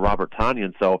whole lot of Robert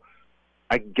Tonyan. So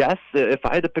I guess if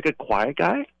I had to pick a quiet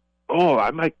guy,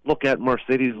 I might look at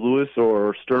Mercedes Lewis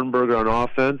or Sternberger on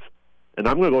offense, and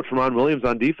I'm going to go Tramon Williams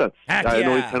on defense. I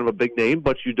know he's kind of a big name,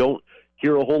 but you don't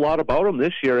hear a whole lot about him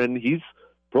this year, and he's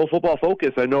Pro Football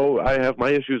Focus. I know I have my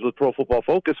issues with Pro Football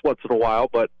Focus once in a while,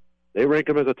 but they rank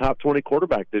him as a top 20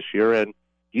 quarterback this year, and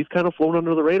he's kind of flown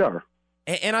under the radar.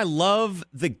 And I love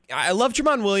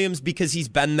Tramon Williams because he's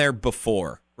been there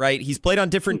before, right? He's played on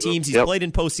different teams. He's played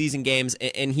in postseason games,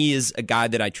 and he is a guy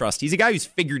that I trust. He's a guy who's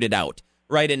figured it out,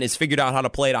 right, and has figured out how to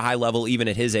play at a high level even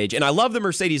at his age. And I love the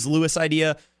Mercedes Lewis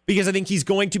idea because I think he's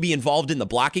going to be involved in the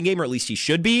blocking game, or at least he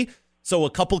should be. So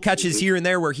a couple catches here and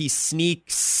there where he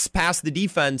sneaks past the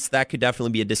defense, that could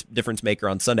definitely be a difference maker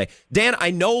on Sunday. Dan,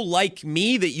 I know, like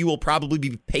me, that you will probably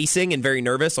be pacing and very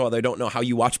nervous, although I don't know how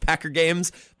you watch Packer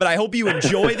games, but I hope you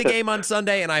enjoy the game on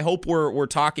Sunday, and I hope we're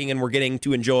talking and we're getting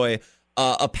to enjoy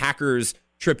a Packers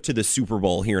trip to the Super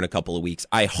Bowl here in a couple of weeks.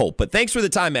 I hope. But thanks for the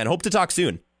time, man. Hope to talk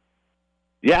soon.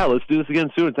 Yeah, let's do this again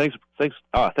soon. Thanks,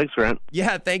 Grant.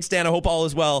 Yeah, thanks, Dan. I hope all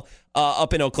is well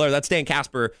up in Eau Claire. That's Dan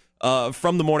Casper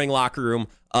from the Morning Locker Room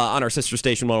on our sister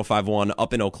station 105.1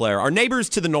 up in Eau Claire. Our neighbors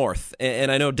to the north,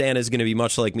 and I know Dan is going to be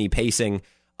much like me, pacing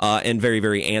and very,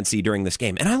 very antsy during this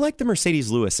game. And I like the Mercedes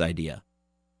Lewis idea.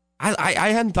 I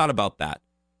hadn't thought about that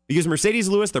because Mercedes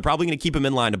Lewis, they're probably going to keep him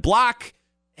in line to block.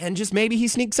 And just maybe he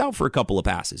sneaks out for a couple of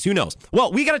passes. Who knows?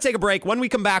 Well, we got to take a break. When we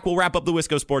come back, we'll wrap up the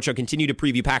Wisco Sports Show, continue to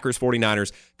preview Packers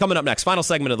 49ers. Coming up next, final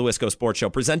segment of the Wisco Sports Show,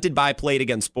 presented by Play It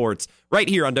Again Sports, right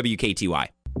here on WKTY.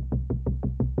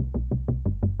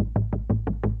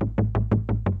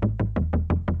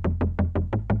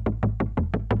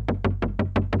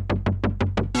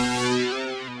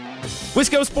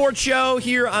 Wisco Sports Show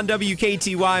here on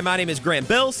WKTY. My name is Grant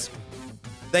Bills.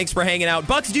 Thanks for hanging out.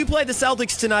 Bucks do play the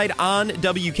Celtics tonight on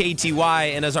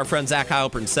WKTY, and as our friend Zach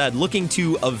Heilprin said, looking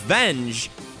to avenge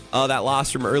that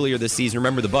loss from earlier this season.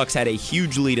 Remember, the Bucks had a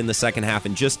huge lead in the second half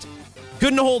and just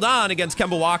couldn't hold on against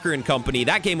Kemba Walker and company.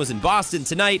 That game was in Boston.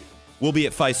 Tonight, we'll be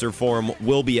at Fiserv Forum.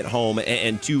 We'll be at home,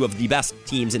 and two of the best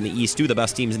teams in the East, two of the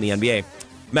best teams in the NBA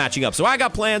matching up. So I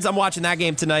got plans. I'm watching that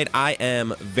game tonight. I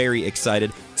am very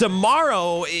excited.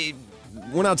 Tomorrow,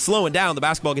 we're not slowing down. The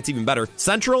basketball gets even better.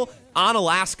 Central on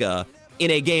Alaska in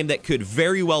a game that could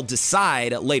very well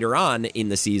decide later on in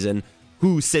the season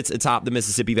who sits atop the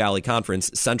Mississippi Valley Conference,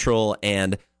 Central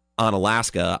and on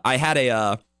Alaska. I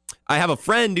have a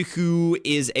friend who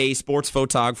is a sports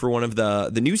photographer for one of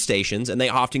the news stations, and they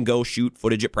often go shoot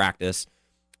footage at practice,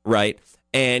 right?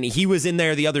 And he was in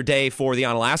there the other day for the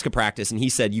on Alaska practice, and he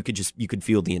said you could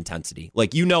feel the intensity.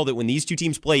 Like, you know that when these two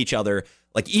teams play each other,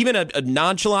 like even a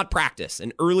nonchalant practice,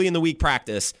 an early in the week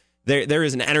practice, there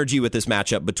is an energy with this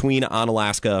matchup between on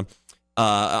Alaska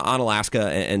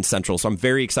and Central. So I'm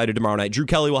very excited tomorrow night. Drew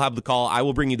Kelly will have the call. I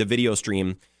will bring you the video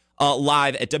stream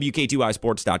live at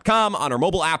WK2iSports.com, on our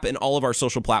mobile app, and all of our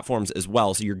social platforms as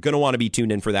well. So you're going to want to be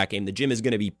tuned in for that game. The gym is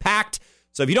going to be packed.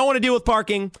 So if you don't want to deal with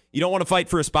parking, you don't want to fight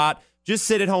for a spot, just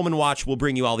sit at home and watch. We'll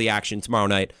bring you all the action tomorrow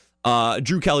night.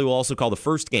 Drew Kelly will also call the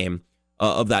first game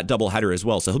of that doubleheader as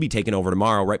well. So he'll be taking over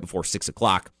tomorrow right before 6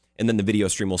 o'clock. and then the video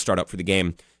stream will start up for the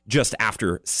game just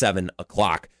after 7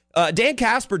 o'clock. Dan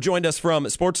Casper joined us from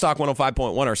Sports Talk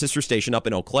 105.1, our sister station up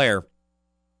in Eau Claire,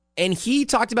 and he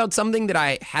talked about something that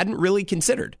I hadn't really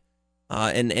considered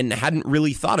and hadn't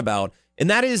really thought about, and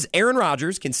that is Aaron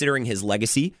Rodgers, considering his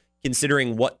legacy,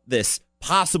 considering what this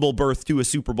possible birth to a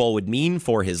Super Bowl would mean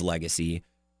for his legacy.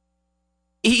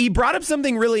 He brought up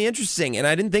something really interesting, and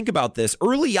I didn't think about this.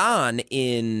 Early on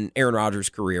in Aaron Rodgers'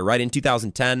 career, right, in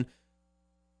 2010,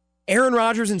 Aaron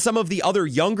Rodgers and some of the other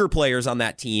younger players on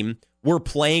that team were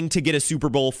playing to get a Super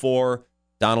Bowl for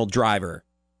Donald Driver,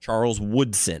 Charles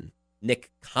Woodson,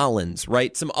 Nick Collins,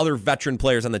 right? Some other veteran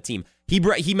players on the team.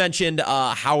 He mentioned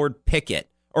Howard Pickett,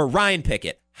 or Ryan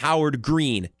Pickett, Howard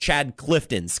Green, Chad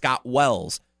Clifton, Scott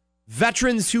Wells.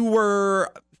 Veterans who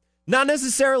were not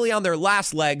necessarily on their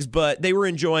last legs, but they were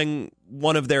enjoying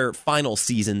one of their final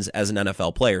seasons as an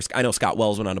NFL player. I know Scott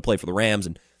Wells went on to play for the Rams,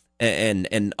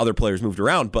 and other players moved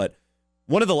around, but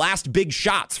one of the last big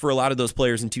shots for a lot of those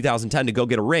players in 2010 to go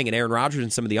get a ring, and Aaron Rodgers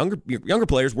and some of the younger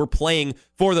players were playing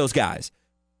for those guys.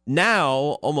 Now,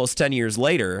 almost 10 years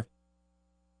later,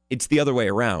 it's the other way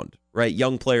around, right?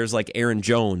 Young players like Aaron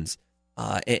Jones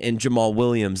and Jamal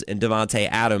Williams and Davante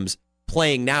Adams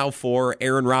playing now for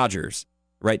Aaron Rodgers,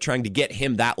 right? Trying to get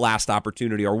him that last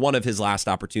opportunity, or one of his last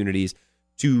opportunities,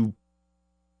 to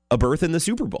a berth in the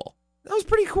Super Bowl. That was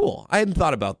pretty cool. I hadn't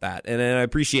thought about that, and I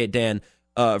appreciate Dan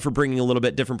for bringing a little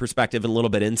bit different perspective and a little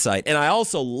bit insight. And I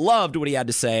also loved what he had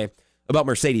to say about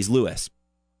Mercedes Lewis.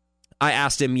 I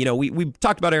asked him, we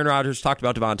talked about Aaron Rodgers, talked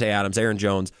about Davante Adams, Aaron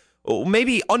Jones.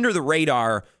 Maybe under the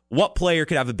radar, what player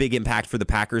could have a big impact for the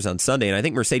Packers on Sunday? And I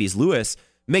think Mercedes Lewis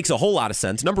makes a whole lot of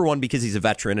sense. Number one, because he's a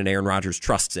veteran and Aaron Rodgers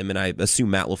trusts him, and I assume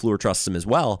Matt LaFleur trusts him as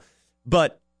well.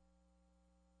 But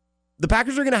the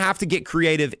Packers are going to have to get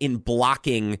creative in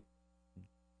blocking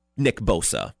Nick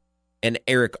Bosa and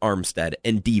Eric Armstead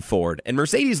and Dee Ford. And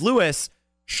Mercedes Lewis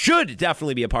should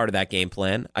definitely be a part of that game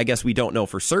plan. I guess we don't know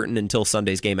for certain until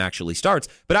Sunday's game actually starts.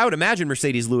 But I would imagine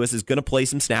Mercedes Lewis is going to play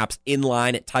some snaps in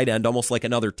line at tight end, almost like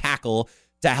another tackle,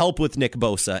 to help with Nick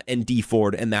Bosa and Dee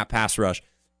Ford and that pass rush.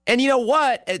 And you know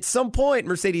what? At some point,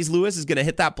 Mercedes Lewis is going to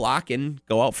hit that block and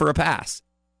go out for a pass.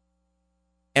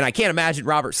 And I can't imagine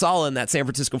Robert Saleh and that San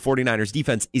Francisco 49ers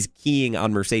defense is keying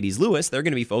on Mercedes Lewis. They're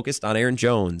going to be focused on Aaron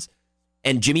Jones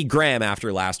and Jimmy Graham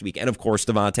after last week, and of course,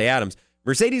 Davante Adams.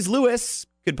 Mercedes Lewis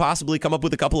could possibly come up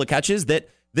with a couple of catches that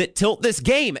tilt this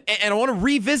game. And I want to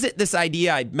revisit this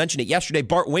idea. I mentioned it yesterday.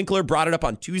 Bart Winkler brought it up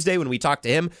on Tuesday when we talked to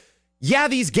him. Yeah,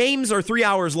 these games are 3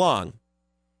 hours long,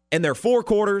 and they're 4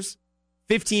 quarters,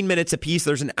 15 minutes apiece.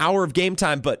 There's an hour of game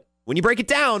time, but when you break it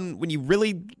down, when you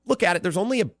really look at it, there's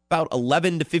only about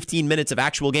 11 to 15 minutes of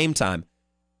actual game time.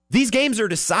 These games are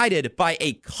decided by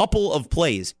a couple of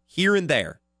plays here and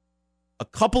there. A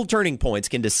couple turning points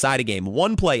can decide a game.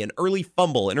 One play, an early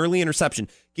fumble, an early interception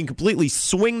can completely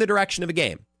swing the direction of a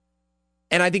game.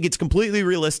 And I think it's completely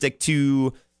realistic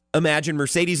to imagine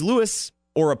Mercedes Lewis,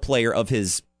 or a player of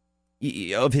his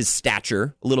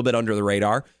stature, a little bit under the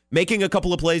radar, making a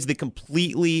couple of plays that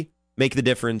completely make the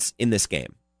difference in this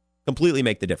game. Completely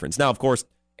make the difference. Now, of course,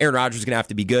 Aaron Rodgers is going to have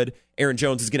to be good. Aaron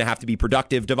Jones is going to have to be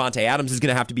productive. Davante Adams is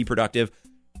going to have to be productive.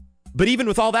 But even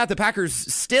with all that, the Packers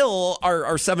still are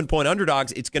 7-point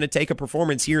underdogs. It's going to take a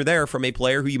performance here or there from a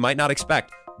player who you might not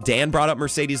expect. Dan brought up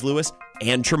Mercedes Lewis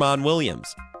and Tramon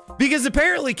Williams. Because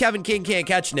apparently Kevin King can't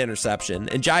catch an interception,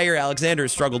 and Jair Alexander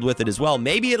has struggled with it as well.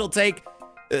 Maybe it'll take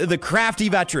the crafty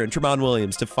veteran, Tramon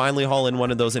Williams, to finally haul in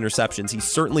one of those interceptions. He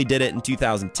certainly did it in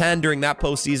 2010 during that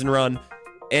postseason run,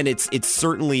 and it's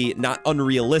certainly not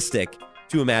unrealistic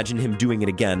to imagine him doing it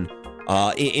again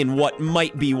in what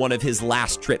might be one of his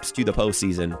last trips to the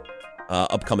postseason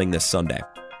upcoming this Sunday.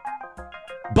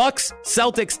 Bucks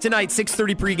Celtics tonight,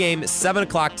 6:30 pregame, 7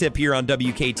 o'clock tip here on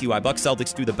WKTY. Bucks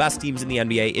Celtics, two of the best teams in the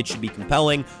NBA. It should be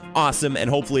compelling, awesome, and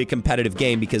hopefully a competitive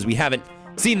game, because we haven't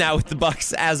seen that with the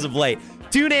Bucks as of late.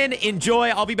 Tune in, enjoy.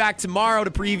 I'll be back tomorrow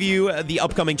to preview the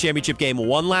upcoming championship game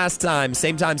one last time.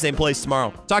 Same time, same place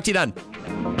tomorrow. Talk to you then.